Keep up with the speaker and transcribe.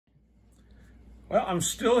Well, I'm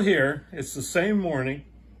still here. It's the same morning,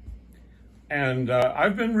 and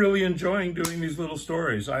I've been really enjoying doing these little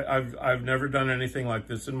stories. I've never done anything like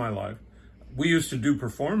this in my life. We used to do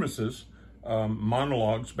performances,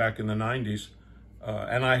 monologues back in the 90s,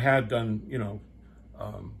 and I had done,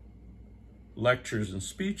 lectures and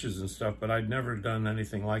speeches and stuff, but I'd never done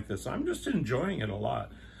anything like this. I'm just enjoying it a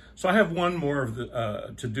lot. So I have one more of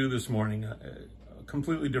the, to do this morning, a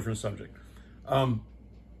completely different subject.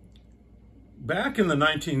 Back in the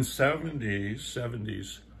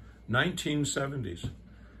 1970s,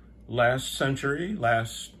 last century,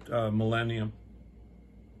 last millennium,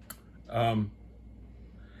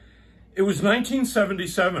 it was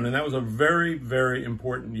 1977, and that was a very, very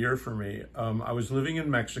important year for me. I was living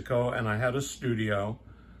in Mexico, and I had a studio,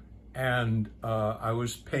 and I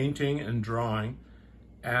was painting and drawing,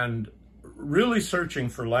 and really searching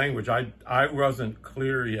for language. I wasn't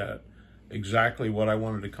clear yet exactly what I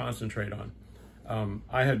wanted to concentrate on.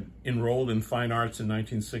 I had enrolled in fine arts in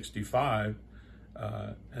 1965,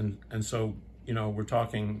 and so, we're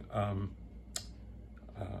talking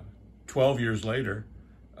 12 years later.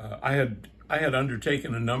 I had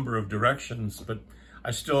undertaken a number of directions, but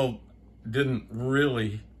I still didn't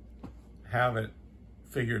really have it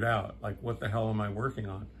figured out, like what the hell am I working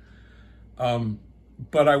on?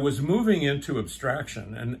 But I was moving into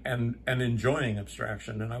abstraction and enjoying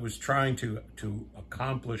abstraction, and I was trying to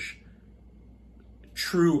accomplish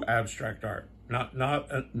true abstract art, not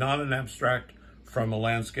an abstract from a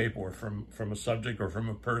landscape or from a subject or from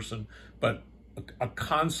a person, but a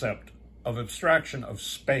concept of abstraction of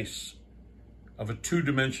space, of a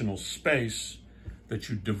two-dimensional space that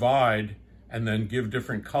you divide and then give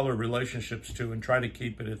different color relationships to and try to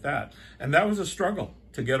keep it at that. And that was a struggle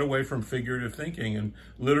to get away from figurative thinking and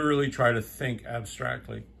literally try to think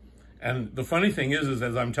abstractly. And the funny thing is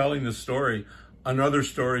as I'm telling this story, another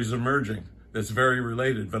story is emerging that's very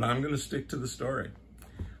related, but I'm going to stick to the story.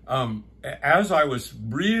 As I was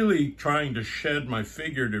really trying to shed my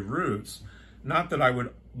figurative roots, not that I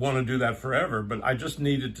would want to do that forever, but I just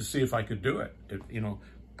needed to see if I could do it.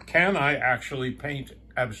 Can I actually paint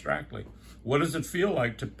abstractly? What does it feel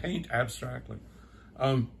like to paint abstractly?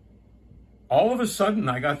 All of a sudden,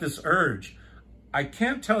 I got this urge. I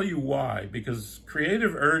can't tell you why, because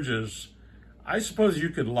creative urges, I suppose you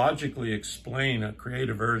could logically explain a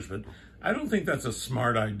creative urge, but I don't think that's a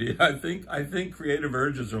smart idea. I think creative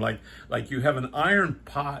urges are like you have an iron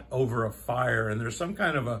pot over a fire, and there's some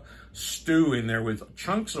kind of a stew in there with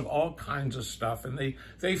chunks of all kinds of stuff, and they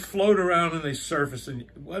float around and they surface and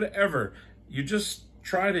whatever. You just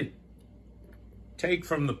try to take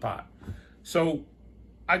from the pot. So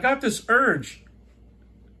I got this urge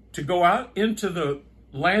to go out into the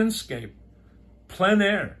landscape, plein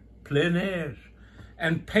air,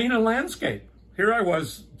 and paint a landscape. Here I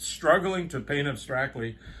was struggling to paint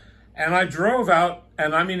abstractly, and I drove out,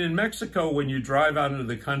 and I mean, in Mexico, when you drive out into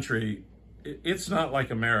the country, it's not like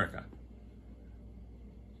America.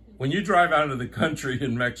 When you drive out into the country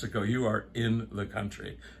in Mexico, you are in the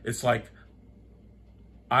country. It's like,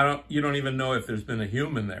 you don't even know if there's been a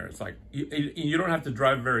human there. It's like, you don't have to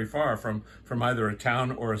drive very far from either a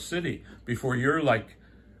town or a city before you're like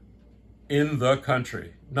in the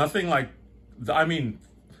country. Nothing like, I mean,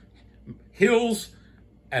 hills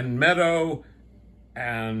and meadow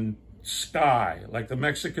and sky. Like the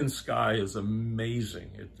Mexican sky is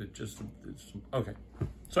amazing. It's okay.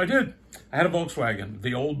 So I did. I had a Volkswagen,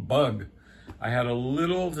 the old Bug. I had a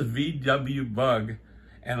little VW Bug,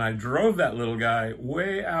 and I drove that little guy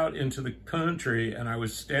way out into the country, and I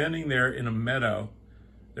was standing there in a meadow.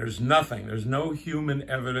 There's nothing. There's no human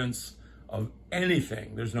evidence of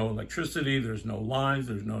anything. There's no electricity. There's no lines.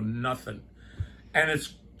 There's no nothing. And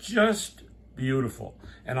it's just beautiful.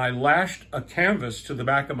 And I lashed a canvas to the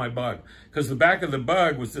back of my Bug, because the back of the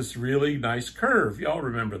Bug was this really nice curve. Y'all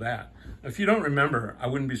remember that. If you don't remember, I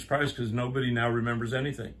wouldn't be surprised, because nobody now remembers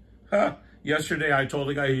anything. Yesterday, I told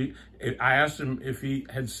a guy, I asked him if he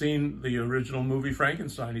had seen the original movie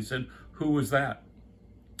Frankenstein. He said, "Who was that?"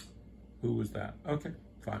 Who was that? Okay,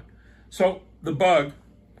 fine. So the Bug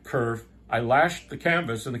curve, I lashed the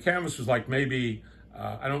canvas, and the canvas was like maybe,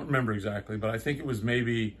 I don't remember exactly, but I think it was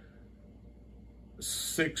maybe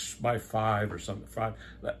 6 by 5 or something.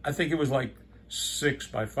 I think it was like 6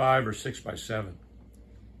 by 5 or 6 by 7.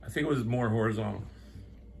 I think it was more horizontal.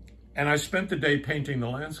 And I spent the day painting the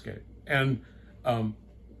landscape. And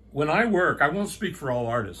when I work, I won't speak for all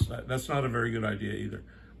artists. That's not a very good idea either.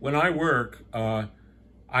 When I work,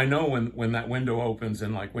 I know when that window opens,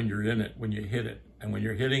 and like when you're in it, when you hit it, and when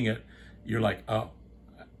you're hitting it, you're like, oh,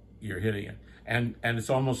 you're hitting it. And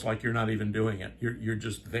it's almost like you're not even doing it. You're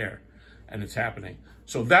just there. and it's happening.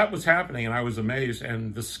 So that was happening, and I was amazed,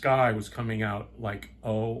 and the sky was coming out like,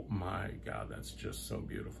 oh my God, that's just so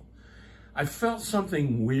beautiful. I felt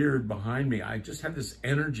something weird behind me. I just had this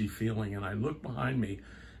energy feeling, and I looked behind me,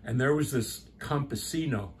 and there was this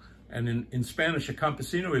campesino. And in Spanish, a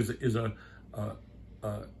campesino is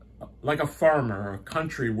like a farmer or a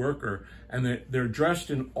country worker, and they're dressed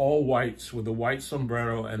in all whites with a white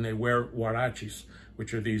sombrero, and they wear huaraches,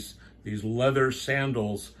 which are these leather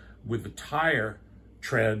sandals with the tire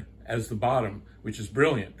tread as the bottom, which is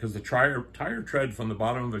brilliant because the tire tread from the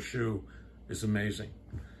bottom of a shoe is amazing.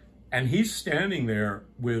 And he's standing there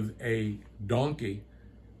with a donkey,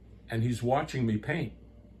 and he's watching me paint.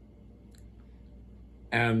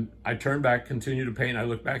 And I turn back, continue to paint. I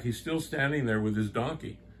look back, he's still standing there with his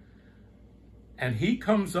donkey. And he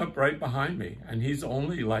comes up right behind me, and he's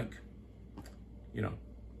only like,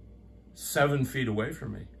 7 feet away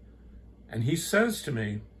from me. And he says to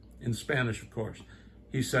me, in Spanish, of course,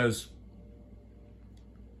 he says,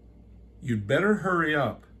 "You'd better hurry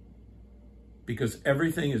up because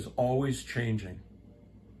everything is always changing."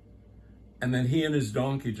 And then he and his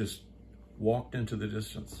donkey just walked into the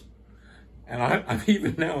distance. And I'm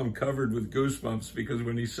even now, I'm covered with goosebumps because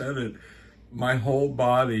when he said it, my whole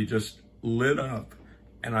body just lit up,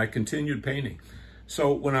 and I continued painting.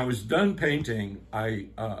 So when I was done painting, I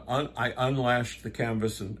unlashed the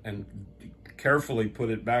canvas and carefully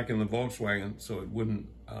put it back in the Volkswagen so it wouldn't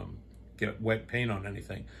get wet paint on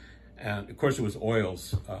anything. And of course it was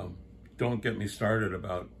oils. Don't get me started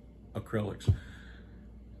about acrylics.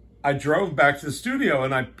 I drove back to the studio,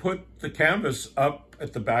 and I put the canvas up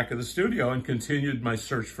at the back of the studio and continued my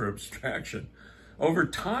search for abstraction. Over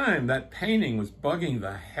time, that painting was bugging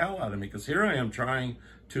the hell out of me because here I am trying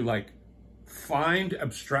to find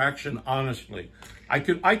abstraction honestly. I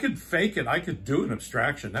could fake it. I could do an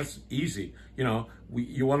abstraction. That's easy.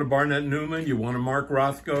 You want a Barnett Newman, you want a Mark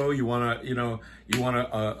Rothko, you want a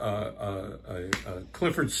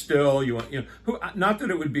Clifford Still, not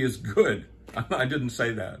that it would be as good. I didn't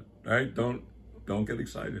say that, right? Don't get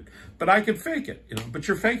excited. But I could fake it, but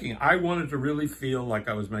you're faking. I wanted to really feel like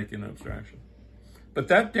I was making an abstraction. But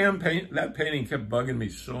that painting kept bugging me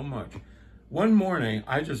so much. One morning,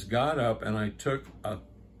 I just got up and I took a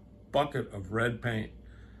bucket of red paint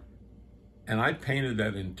and I painted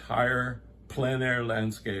that entire plein air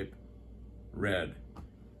landscape red.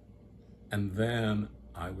 And then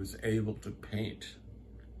I was able to paint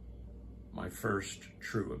my first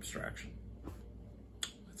true abstraction.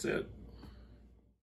 That's it.